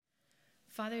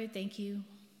Father, thank you.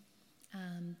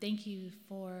 Thank you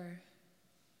for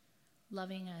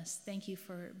loving us. Thank you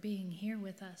for being here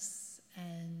with us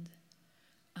and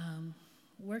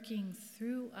working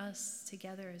through us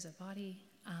together as a body.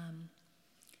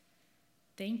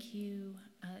 Thank you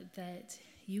that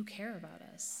you care about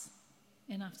us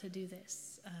enough to do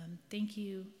this. Thank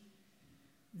you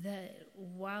that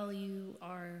while you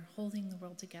are holding the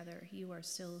world together, you are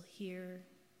still here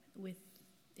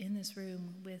in this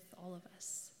room with all of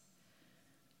us.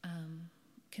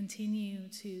 Continue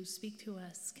to speak to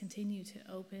us, continue to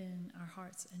open our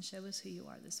hearts and show us who you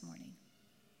are this morning.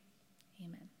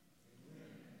 Amen.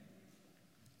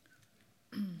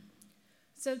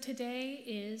 So today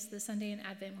is the Sunday in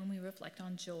Advent when we reflect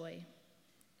on joy.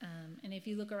 And if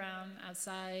you look around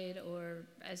outside, or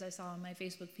as I saw on my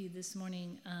Facebook feed this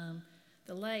morning,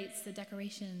 the lights, the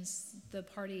decorations, the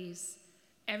parties,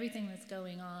 everything that's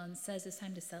going on says it's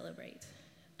time to celebrate.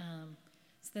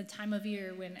 It's the time of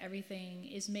year when everything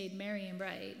is made merry and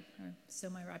bright, or so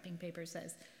my wrapping paper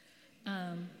says.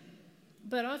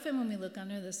 But often when we look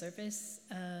under the surface,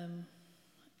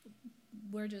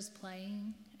 we're just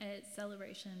playing at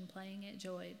celebration, playing at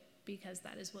joy, because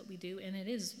that is what we do, and it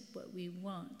is what we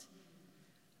want.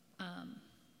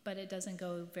 But it doesn't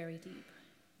go very deep.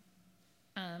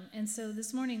 And so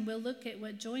this morning we'll look at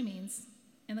what joy means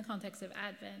in the context of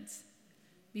Advent,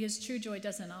 because true joy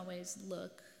doesn't always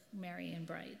look merry and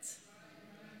bright.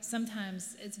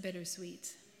 Sometimes it's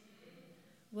bittersweet.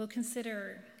 We'll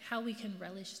consider how we can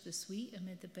relish the sweet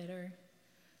amid the bitter,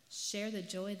 share the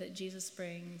joy that Jesus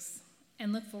brings,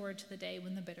 and look forward to the day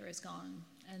when the bitter is gone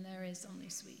and there is only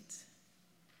sweet.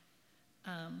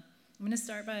 I'm going to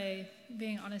start by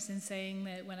being honest and saying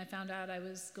that when I found out I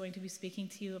was going to be speaking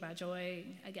to you about joy,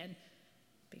 again,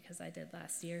 because I did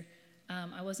last year,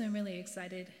 I wasn't really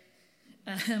excited.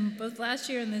 Both last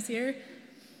year and this year,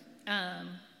 I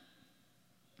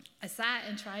sat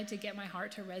and tried to get my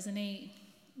heart to resonate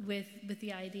with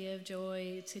the idea of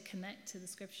joy, to connect to the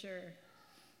scripture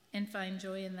and find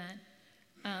joy in that.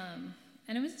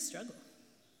 And it was a struggle.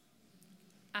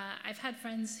 I've had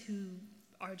friends who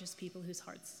are just people whose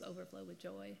hearts overflow with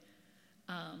joy,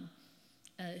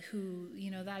 who,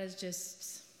 that is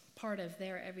just part of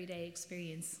their everyday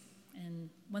experience. And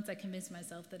once I convinced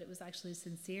myself that it was actually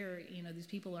sincere, these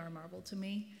people are a marvel to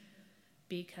me,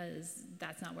 because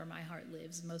that's not where my heart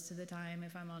lives most of the time,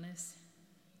 if I'm honest.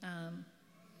 And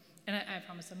I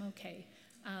promise I'm okay.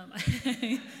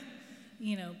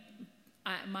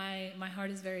 My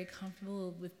heart is very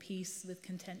comfortable with peace, with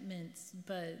contentment,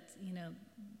 but,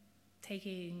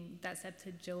 taking that step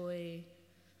to joy,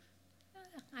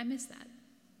 I miss that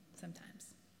sometimes.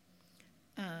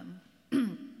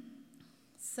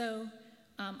 So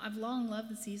I've long loved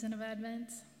the season of Advent,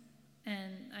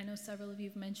 and I know several of you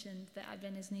have mentioned that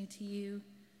Advent is new to you.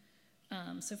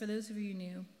 So for those of you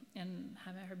new and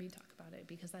haven't heard me talk about it,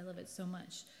 because I love it so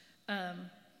much,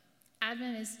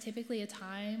 Advent is typically a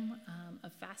time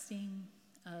of fasting,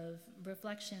 of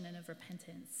reflection, and of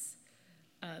repentance.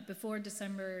 Before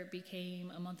December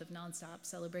became a month of nonstop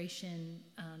celebration,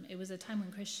 it was a time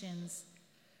when Christians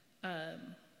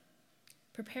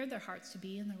prepared their hearts to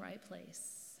be in the right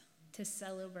place to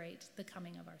celebrate the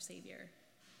coming of our Savior.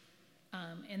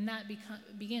 And that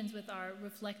begins with our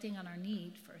reflecting on our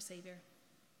need for a Savior.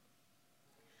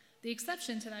 The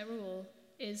exception to that rule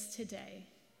is today,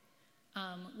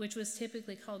 which was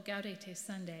typically called Gaudete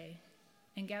Sunday.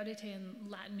 And Gaudete in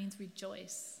Latin means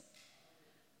rejoice.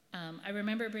 I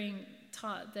remember being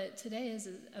taught that today is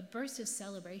a burst of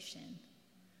celebration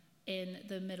in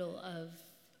the middle of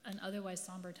an otherwise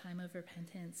somber time of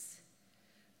repentance.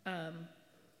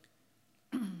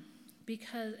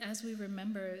 Because as we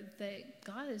remember that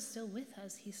God is still with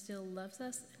us, he still loves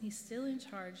us, and he's still in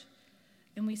charge,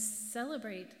 and we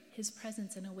celebrate his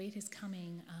presence and await his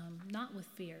coming, not with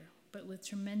fear, but with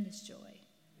tremendous joy.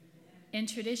 In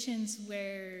traditions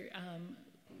where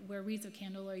wreaths of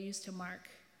candle are used to mark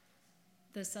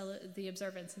the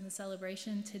observance and the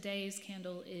celebration, today's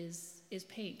candle is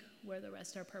pink, where the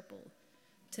rest are purple,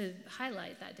 to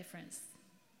highlight that difference.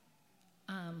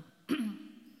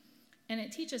 And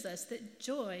it teaches us that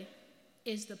joy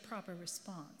is the proper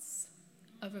response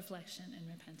of reflection and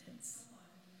repentance.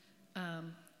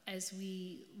 As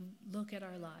we look at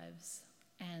our lives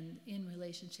and in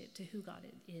relationship to who God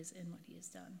is and what he has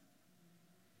done.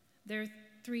 There are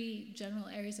 3 general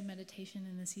areas of meditation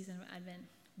in the season of Advent.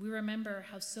 We remember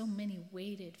how so many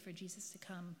waited for Jesus to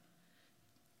come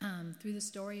through the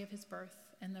story of his birth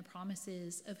and the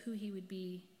promises of who he would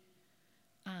be.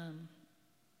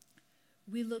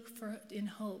 We look in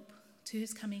hope to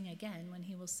his coming again, when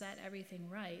he will set everything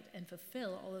right and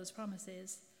fulfill all those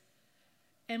promises.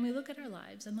 And we look at our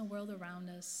lives and the world around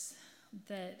us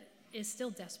that is still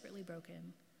desperately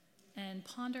broken and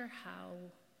ponder how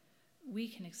we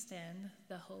can extend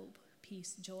the hope,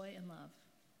 peace, joy, and love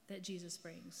that Jesus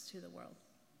brings to the world.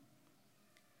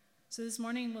 So this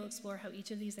morning we'll explore how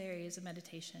each of these areas of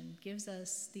meditation gives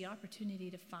us the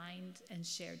opportunity to find and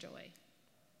share joy.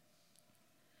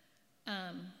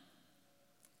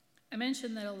 I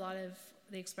mentioned that a lot of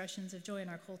the expressions of joy in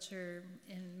our culture,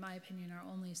 in my opinion, are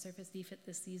only surface deep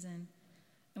this season.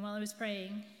 And while I was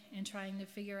praying and trying to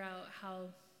figure out how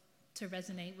to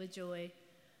resonate with joy,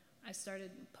 I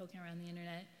started poking around the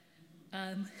internet.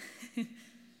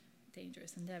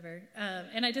 Dangerous endeavor.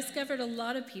 And I discovered a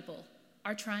lot of people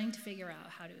are trying to figure out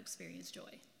how to experience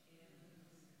joy.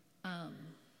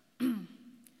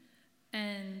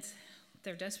 And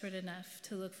they're desperate enough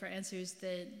to look for answers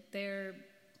that they're,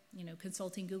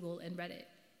 consulting Google and Reddit.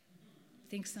 I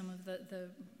think some of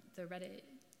the Reddit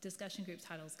discussion group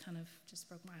titles kind of just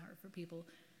broke my heart for people.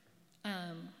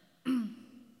 And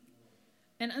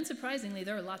unsurprisingly,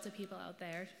 there are lots of people out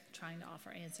there trying to offer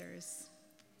answers.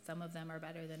 Some of them are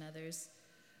better than others.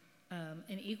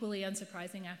 And equally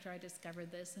unsurprising after I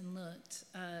discovered this and looked,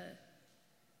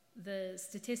 the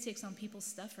statistics on people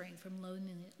suffering from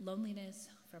loneliness,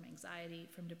 from anxiety,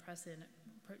 from depression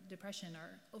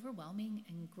are overwhelming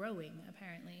and growing,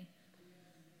 apparently.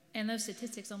 And those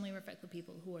statistics only reflect the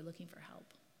people who are looking for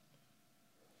help.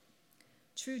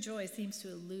 True joy seems to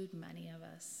elude many of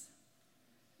us.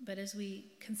 But as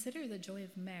we consider the joy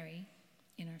of Mary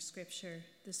in our scripture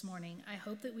this morning, I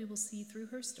hope that we will see through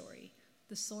her story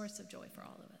the source of joy for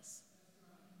all of us.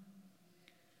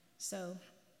 So,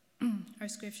 our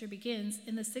scripture begins,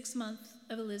 in the 6th month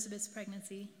of Elizabeth's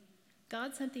pregnancy,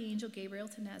 God sent the angel Gabriel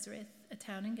to Nazareth, a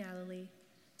town in Galilee,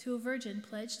 to a virgin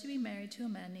pledged to be married to a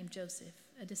man named Joseph,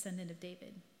 a descendant of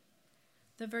David.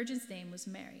 The virgin's name was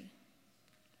Mary.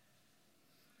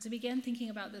 As I began thinking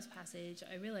about this passage,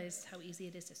 I realized how easy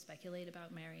it is to speculate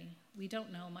about Mary. We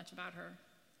don't know much about her.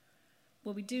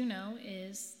 What we do know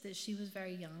is that she was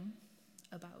very young,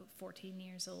 about 14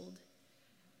 years old.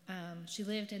 She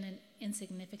lived in an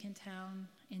insignificant town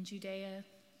in Judea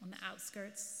on the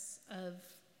outskirts of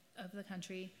the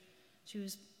country. She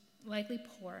was likely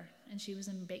poor, and she was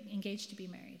engaged to be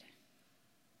married.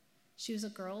 She was a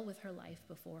girl with her life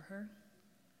before her,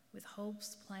 with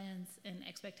hopes, plans, and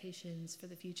expectations for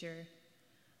the future,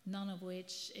 none of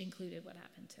which included what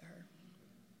happened to her.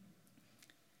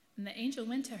 And the angel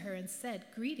went to her and said,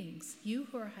 "Greetings, you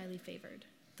who are highly favored.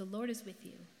 The Lord is with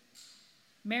you."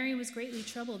 Mary was greatly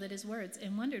troubled at his words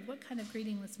and wondered what kind of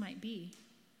greeting this might be.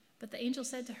 But the angel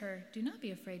said to her, "Do not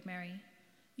be afraid, Mary.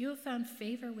 You have found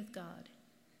favor with God.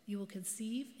 You will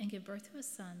conceive and give birth to a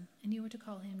son, and you are to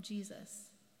call him Jesus.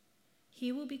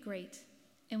 He will be great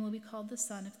and will be called the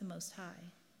Son of the Most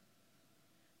High.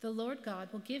 The Lord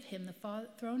God will give him the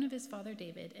throne of his father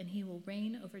David, and he will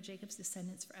reign over Jacob's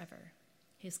descendants forever.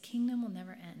 His kingdom will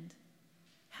never end."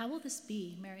 "How will this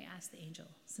be?" Mary asked the angel,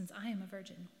 "since I am a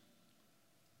virgin?"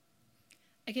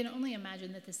 I can only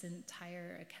imagine that this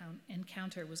entire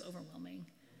encounter was overwhelming.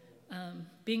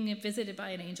 Being visited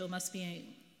by an angel must be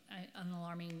an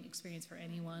alarming experience for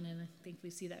anyone, and I think we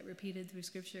see that repeated through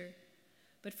Scripture.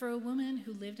 But for a woman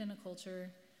who lived in a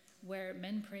culture where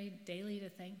men prayed daily to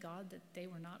thank God that they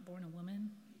were not born a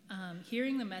woman,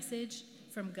 hearing the message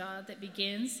from God that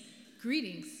begins,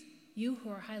 "Greetings, you who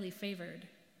are highly favored,"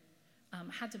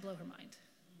 had to blow her mind.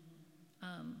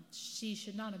 She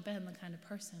should not have been the kind of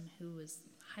person who was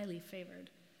highly favored.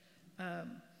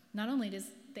 Not only does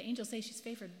the angel say she's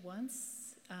favored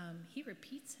once, he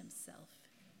repeats himself.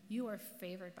 You are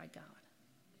favored by God.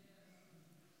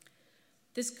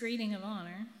 This greeting of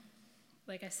honor,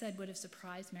 like I said, would have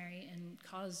surprised Mary and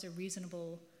caused a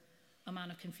reasonable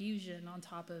amount of confusion on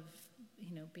top of,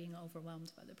 being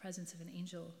overwhelmed by the presence of an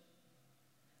angel.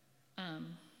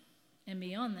 And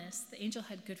beyond this, the angel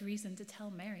had good reason to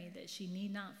tell Mary that she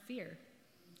need not fear.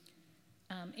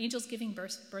 Angels giving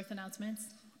birth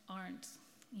announcements aren't,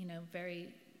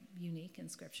 very unique in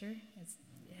Scripture.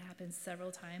 It happens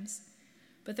several times.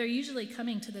 But they're usually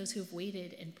coming to those who have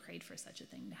waited and prayed for such a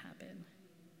thing to happen.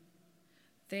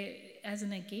 As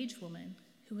an engaged woman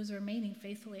who was remaining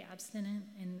faithfully abstinent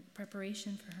in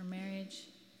preparation for her marriage,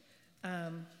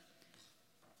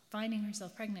 finding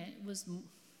herself pregnant was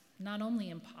not only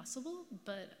impossible,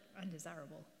 but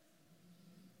undesirable.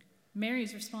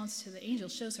 Mary's response to the angel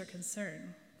shows her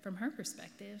concern. From her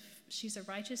perspective, she's a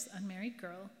righteous, unmarried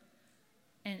girl,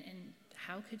 and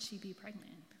how could she be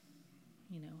pregnant?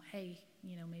 Hey,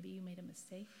 maybe you made a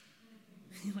mistake.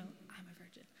 I'm a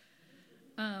virgin.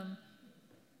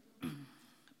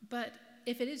 But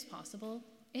if it is possible,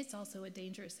 it's also a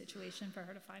dangerous situation for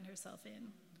her to find herself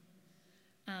in.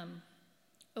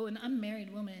 An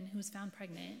unmarried woman who was found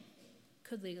pregnant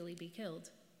could legally be killed.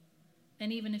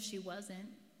 And even if she wasn't,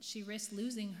 she risked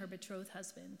losing her betrothed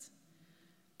husband.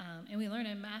 And we learn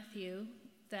in Matthew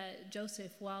that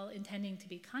Joseph, while intending to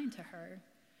be kind to her,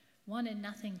 wanted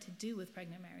nothing to do with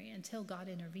pregnant Mary until God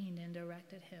intervened and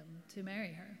directed him to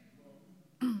marry her.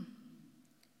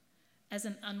 As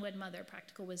an unwed mother,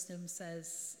 practical wisdom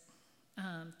says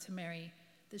to Mary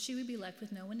that she would be left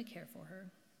with no one to care for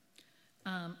her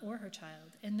or her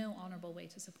child, and no honorable way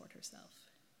to support herself.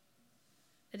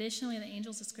 Additionally, the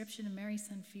angel's description of Mary's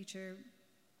son's future,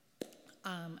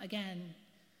 again,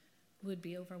 would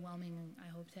be overwhelming, I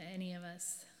hope, to any of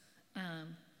us.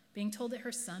 Being told that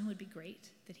her son would be great,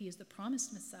 that he is the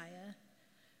promised Messiah,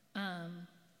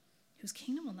 whose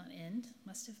kingdom will not end,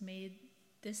 must have made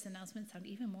this announcement sound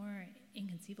even more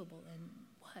inconceivable. And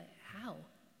what? How?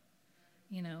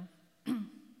 You know?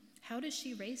 How does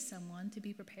she raise someone to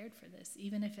be prepared for this,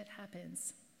 even if it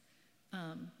happens?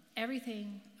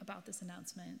 Everything about this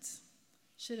announcement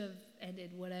should have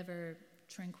ended whatever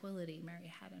tranquility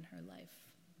Mary had in her life.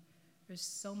 There's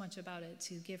so much about it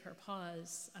to give her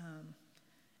pause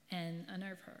and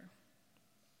unnerve her.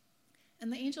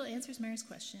 And the angel answers Mary's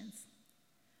questions.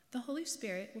 The Holy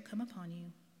Spirit will come upon you,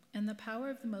 and the power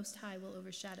of the Most High will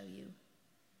overshadow you.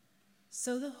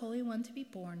 So the Holy One to be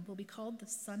born will be called the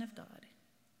Son of God.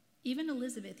 Even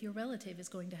Elizabeth, your relative, is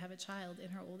going to have a child in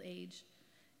her old age,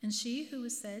 and she who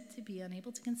was said to be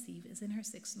unable to conceive is in her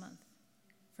 6th month.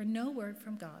 For no word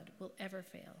from God will ever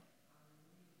fail.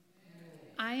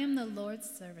 I am the Lord's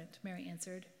servant, Mary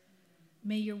answered.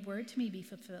 May your word to me be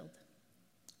fulfilled.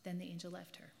 Then the angel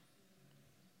left her.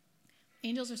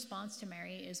 Angel's response to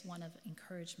Mary is one of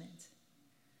encouragement.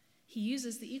 He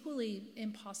uses the equally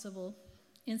impossible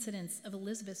incidents of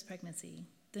Elizabeth's pregnancy,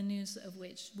 the news of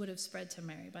which would have spread to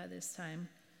Mary by this time,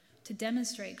 to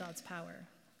demonstrate God's power.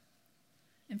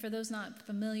 And for those not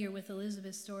familiar with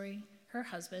Elizabeth's story, her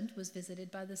husband was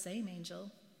visited by the same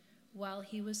angel while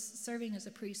he was serving as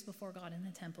a priest before God in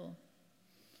the temple,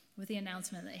 with the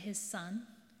announcement that his son,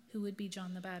 who would be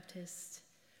John the Baptist,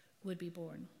 would be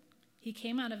born. He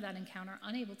came out of that encounter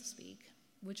unable to speak,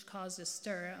 which caused a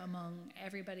stir among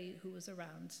everybody who was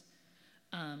around,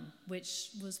 which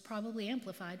was probably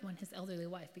amplified when his elderly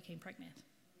wife became pregnant.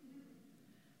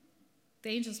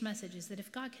 The angel's message is that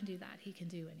if God can do that, he can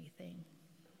do anything.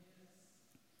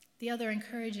 The other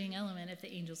encouraging element of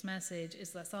the angel's message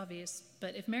is less obvious,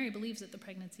 but if Mary believes that the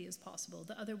pregnancy is possible,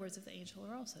 the other words of the angel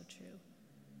are also true,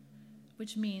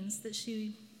 which means that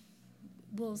she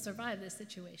will survive this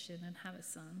situation and have a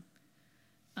son,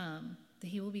 that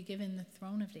he will be given the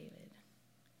throne of David.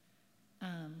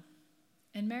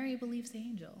 And Mary believes the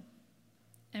angel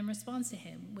and responds to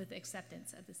him with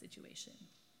acceptance of the situation.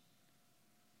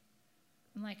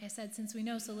 And like I said, since we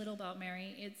know so little about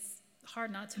Mary, it's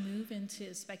hard not to move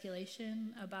into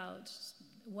speculation about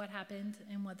what happened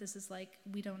and what this is like.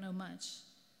 We don't know much.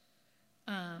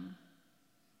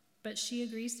 But she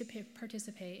agrees to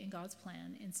participate in God's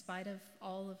plan in spite of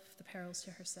all of the perils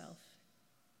to herself.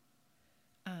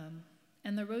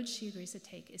 And the road she agrees to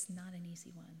take is not an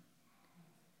easy one.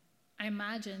 I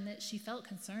imagine that she felt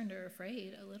concerned or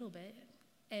afraid a little bit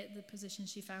at the position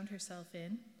she found herself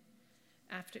in.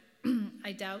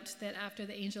 I doubt that after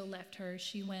the angel left her,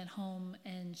 she went home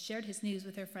and shared his news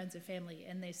with her friends and family,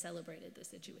 and they celebrated the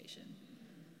situation.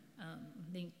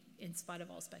 I think in spite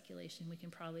of all speculation, we can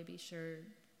probably be sure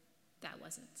that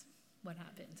wasn't what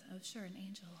happened. Oh, sure, an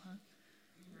angel, huh?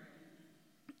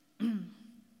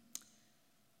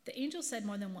 The angel said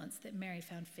more than once that Mary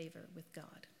found favor with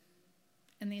God.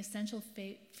 And the essential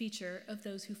feature of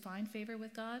those who find favor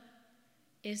with God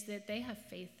is that they have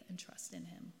faith and trust in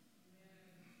him.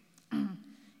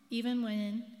 Even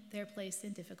when they're placed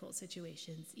in difficult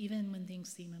situations, even when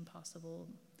things seem impossible,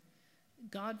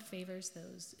 God favors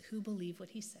those who believe what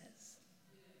he says,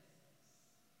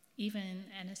 even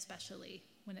and especially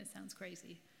when it sounds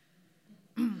crazy.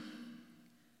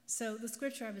 So the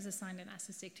scripture I was assigned and asked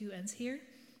to stick to ends here,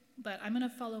 but I'm going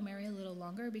to follow Mary a little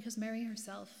longer because Mary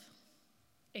herself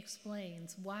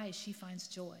explains why she finds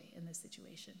joy in this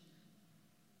situation.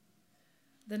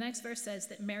 The next verse says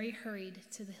that Mary hurried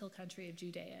to the hill country of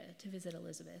Judea to visit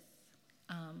Elizabeth.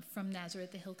 From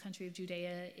Nazareth, the hill country of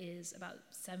Judea is about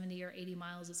 70 or 80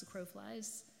 miles as the crow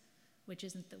flies, which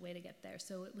isn't the way to get there,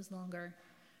 so it was longer.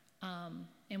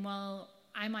 And while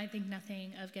I might think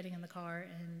nothing of getting in the car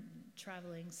and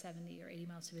traveling 70 or 80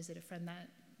 miles to visit a friend,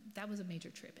 that was a major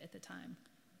trip at the time.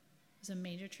 It was a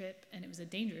major trip, and it was a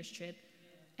dangerous trip,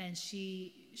 and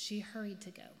she hurried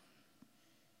to go.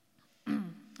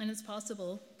 And it's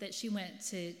possible that she went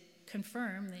to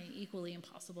confirm the equally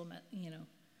impossible,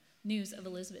 news of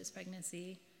Elizabeth's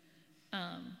pregnancy,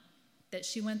 that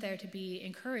she went there to be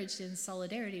encouraged in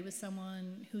solidarity with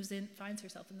someone who finds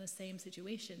herself in the same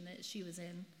situation that she was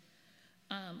in.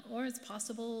 Or it's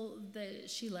possible that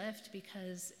she left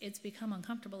because it's become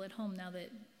uncomfortable at home now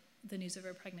that the news of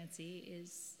her pregnancy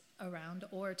is around,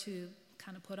 or to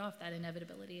kind of put off that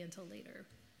inevitability until later.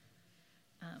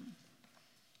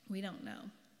 We don't know.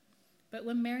 But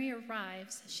when Mary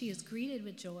arrives, she is greeted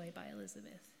with joy by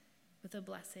Elizabeth, with a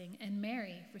blessing, and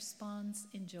Mary responds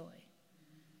in joy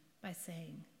by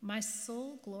saying, "My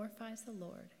soul glorifies the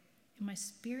Lord, and my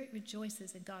spirit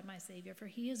rejoices in God my Savior, for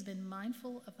he has been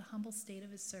mindful of the humble state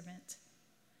of his servant.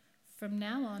 From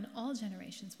now on, all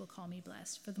generations will call me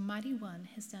blessed, for the Mighty One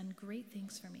has done great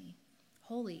things for me.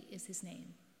 Holy is his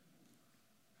name."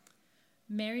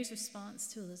 Mary's response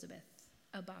to Elizabeth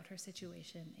about her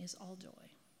situation is all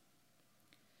joy.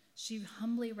 She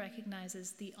humbly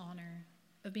recognizes the honor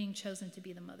of being chosen to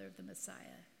be the mother of the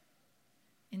Messiah.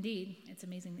 Indeed, it's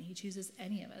amazing that he chooses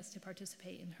any of us to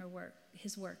participate in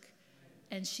his work,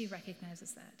 and she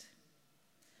recognizes that.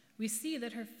 We see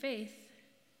that her faith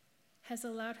has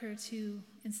allowed her to,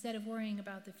 instead of worrying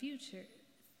about the future,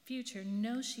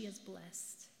 know she is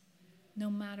blessed,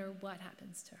 no matter what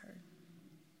happens to her.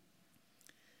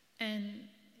 And,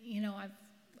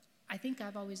 I think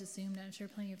I've always assumed, and I'm sure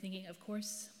plenty of thinking, of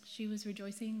course she was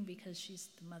rejoicing because she's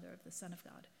the mother of the Son of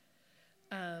God.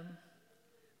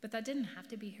 But that didn't have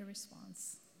to be her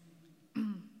response.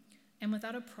 And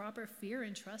without a proper fear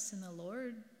and trust in the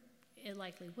Lord, it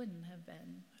likely wouldn't have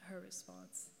been her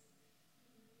response.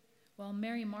 While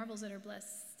Mary marvels at her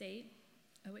blessed state,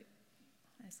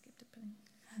 I skipped a penny.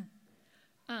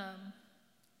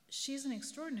 She's an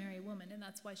extraordinary woman, and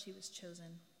that's why she was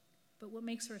chosen. But what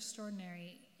makes her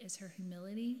extraordinary is her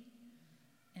humility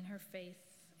and her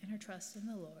faith and her trust in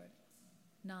the Lord,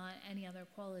 not any other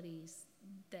qualities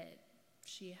that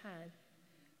she had.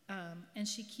 And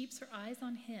she keeps her eyes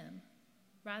on him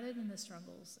rather than the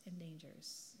struggles and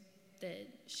dangers that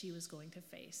she was going to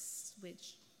face,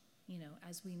 which,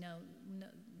 as we know,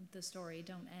 the story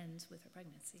don't end with her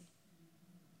pregnancy.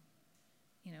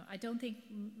 I don't think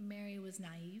Mary was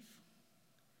naive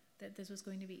that this was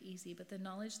going to be easy, but the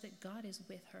knowledge that God is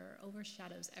with her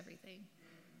overshadows everything.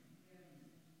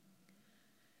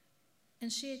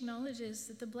 And she acknowledges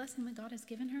that the blessing that God has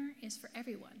given her is for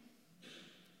everyone.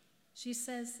 She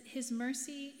says, "His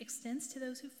mercy extends to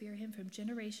those who fear him from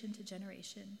generation to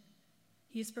generation.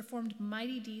 He has performed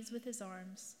mighty deeds with his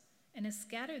arms and has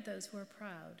scattered those who are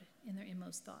proud in their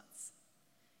inmost thoughts.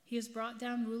 He has brought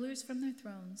down rulers from their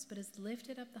thrones, but has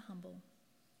lifted up the humble.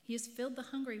 He has filled the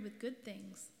hungry with good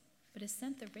things, but has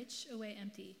sent the rich away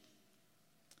empty.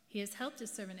 He has helped his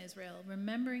servant Israel,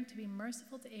 remembering to be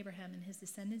merciful to Abraham and his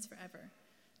descendants forever,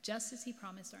 just as he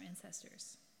promised our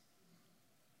ancestors."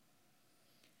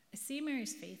 I see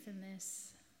Mary's faith in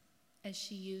this as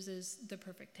she uses the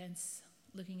perfect tense,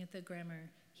 looking at the grammar.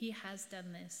 He has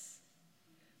done this,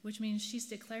 which means she's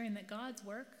declaring that God's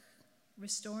work,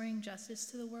 restoring justice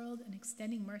to the world and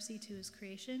extending mercy to his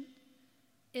creation,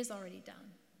 is already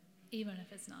done, even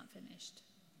if it's not finished.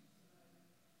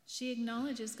 She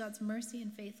acknowledges God's mercy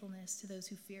and faithfulness to those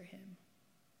who fear him.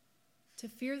 To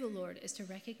fear the Lord is to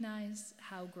recognize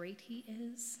how great he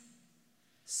is,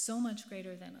 so much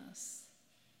greater than us,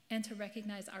 and to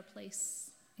recognize our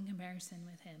place in comparison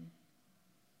with him,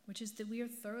 which is that we are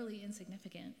thoroughly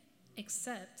insignificant,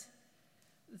 except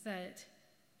that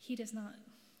he does not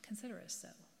consider us so.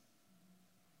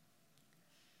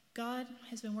 God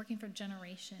has been working for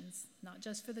generations, not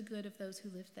just for the good of those who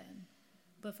lived then,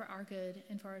 but for our good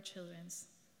and for our children's.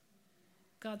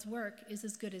 God's work is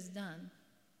as good as done.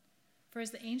 For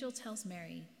as the angel tells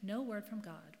Mary, no word from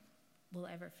God will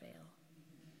ever fail.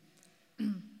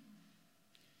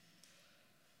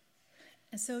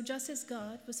 And so just as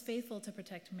God was faithful to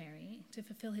protect Mary, to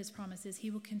fulfill his promises,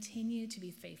 he will continue to be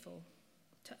faithful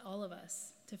to all of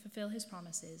us, to fulfill his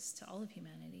promises to all of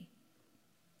humanity.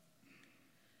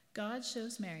 God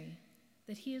shows Mary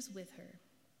that he is with her,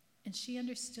 and she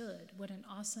understood what an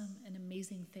awesome and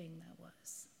amazing thing that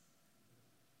was.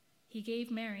 He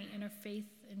gave Mary, in her faith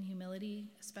and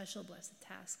humility, a special blessed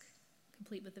task,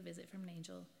 complete with a visit from an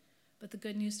angel. But the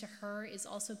good news to her is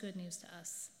also good news to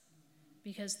us,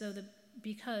 because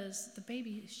the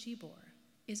baby she bore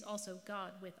is also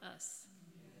God with us.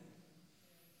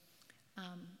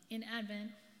 In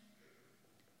Advent,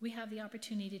 we have the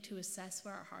opportunity to assess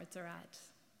where our hearts are at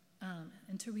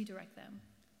and to redirect them.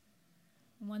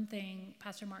 One thing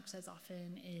Pastor Mark says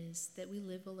often is that we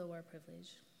live below our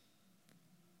privilege.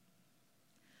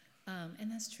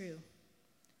 And that's true.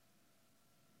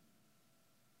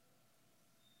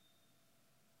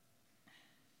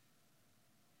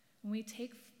 when we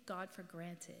take God for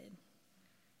granted,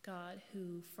 God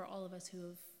who, for all of us who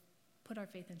have put our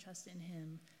faith and trust in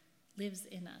him, lives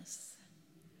in us,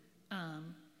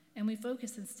 and we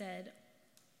focus instead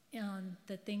on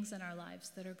the things in our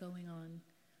lives that are going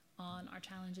on our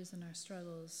challenges and our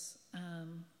struggles,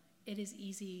 it is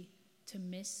easy to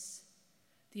miss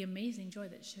the amazing joy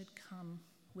that should come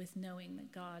with knowing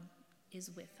that God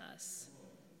is with us.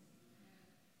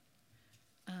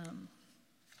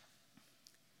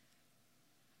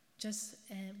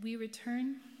 We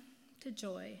return to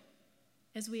joy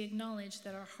as we acknowledge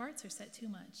that our hearts are set too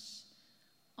much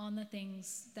on the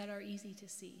things that are easy to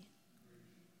see,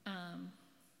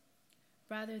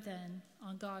 rather than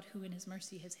on God who in his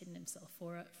mercy has hidden himself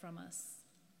from us,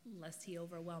 lest he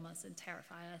overwhelm us and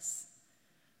terrify us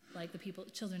like the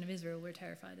children of Israel were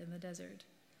terrified in the desert.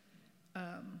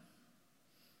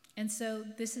 And so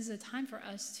this is a time for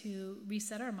us to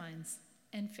reset our minds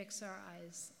and fix our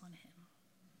eyes on him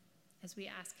as we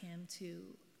ask him to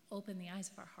open the eyes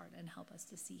of our heart and help us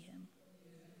to see him.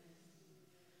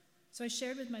 So I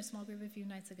shared with my small group a few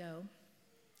nights ago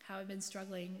how I've been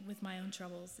struggling with my own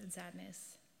troubles and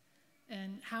sadness,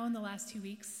 and how in the last 2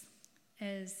 weeks,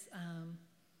 as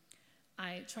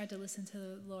I tried to listen to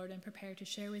the Lord and prepare to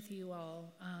share with you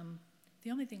all,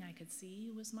 the only thing I could see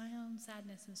was my own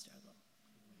sadness and struggle,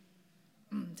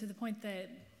 to the point that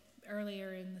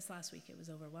earlier in this last week it was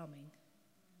overwhelming.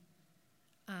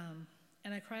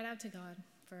 And I cried out to God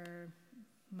for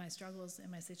my struggles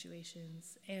and my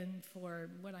situations, and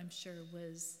for what I'm sure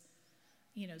was,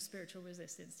 spiritual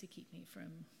resistance to keep me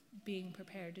from being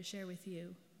prepared to share with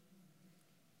you.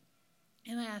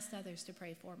 And I asked others to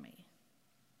pray for me.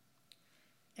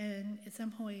 And at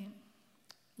some point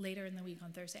later in the week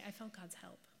on Thursday, I felt God's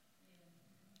help.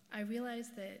 I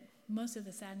realized that most of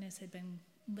the sadness had been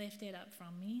lifted up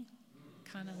from me,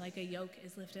 kind of like a yoke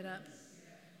is lifted up.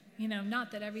 Not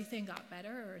that everything got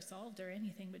better or solved or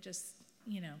anything, but just,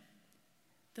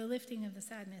 the lifting of the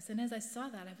sadness. And as I saw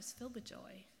that, I was filled with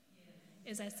joy.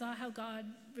 As I saw how God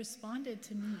responded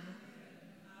to me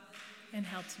and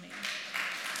helped me.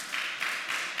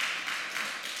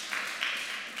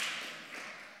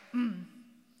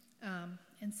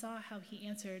 And saw how he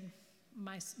answered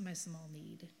my small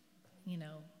need,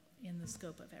 in the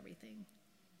scope of everything.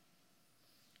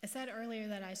 I said earlier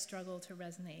that I struggle to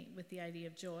resonate with the idea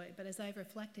of joy, but as I've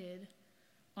reflected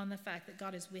on the fact that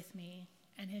God is with me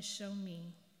and has shown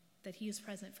me that he is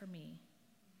present for me,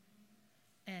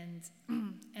 and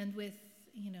with,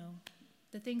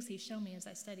 the things he's shown me as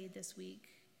I studied this week,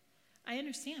 I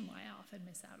understand why I often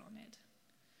miss out on it.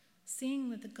 Seeing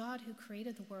that the God who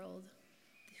created the world,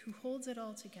 who holds it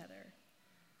all together,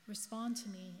 respond to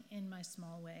me in my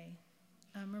small way,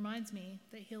 reminds me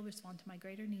that he'll respond to my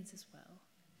greater needs as well.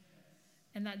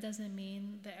 And that doesn't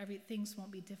mean that things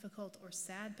won't be difficult or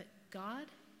sad, but God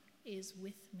is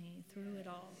with me through it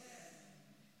all.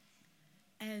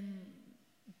 And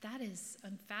that is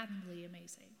unfathomably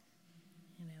amazing,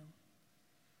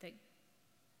 that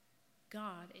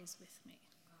God is with me.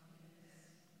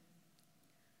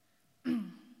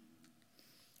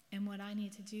 And what I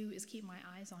need to do is keep my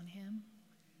eyes on him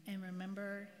and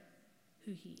remember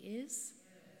who he is,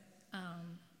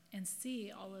 and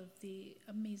see all of the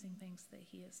amazing things that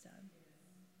he has done.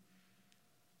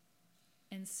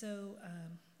 And so, I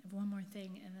have one more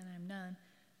thing and then I'm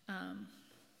done.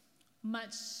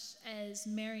 Much as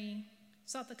Mary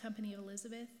sought the company of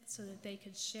Elizabeth so that they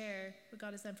could share what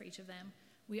God has done for each of them,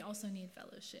 we also need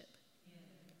fellowship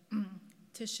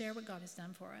to share what God has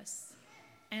done for us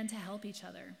and to help each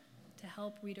other, to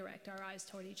help redirect our eyes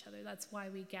toward each other. That's why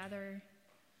we gather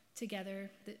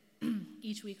together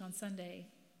each week on Sunday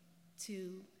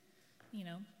to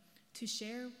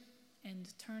share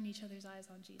and turn each other's eyes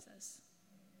on Jesus.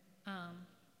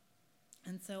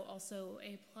 And so also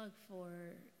a plug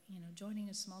for, joining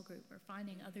a small group or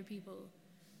finding other people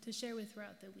to share with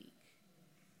throughout the week.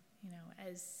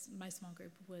 As my small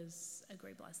group was a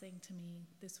great blessing to me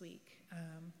this week.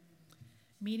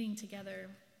 Meeting together,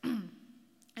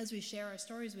 as we share our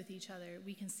stories with each other,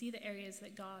 we can see the areas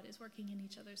that God is working in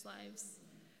each other's lives.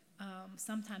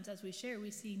 Sometimes as we share,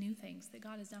 we see new things that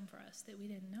God has done for us that we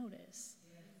didn't notice.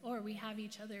 Or we have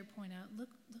each other point out, look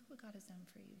what God has done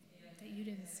for you that you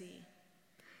didn't see.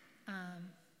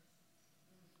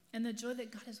 And the joy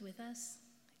that God is with us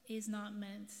is not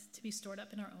meant to be stored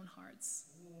up in our own hearts,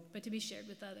 but to be shared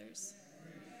with others.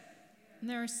 And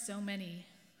there are so many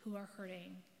who are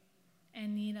hurting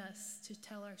and need us to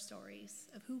tell our stories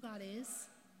of who God is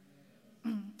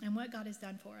and what God has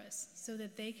done for us so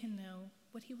that they can know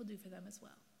what he will do for them as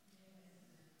well.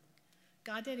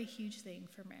 God did a huge thing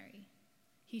for Mary.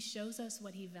 He shows us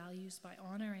what he values by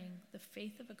honoring the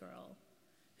faith of a girl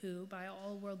who, by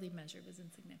all worldly measure, was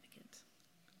insignificant,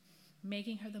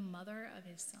 making her the mother of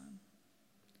his son.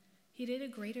 He did a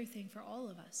greater thing for all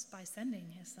of us by sending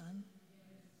his son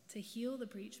to heal the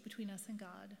breach between us and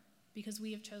God, because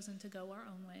we have chosen to go our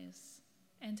own ways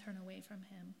and turn away from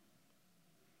him.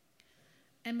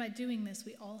 And by doing this,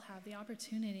 we all have the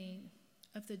opportunity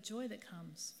of the joy that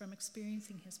comes from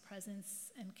experiencing his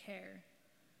presence and care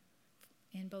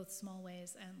in both small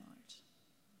ways and large.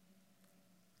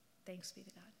 Thanks be to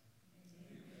God.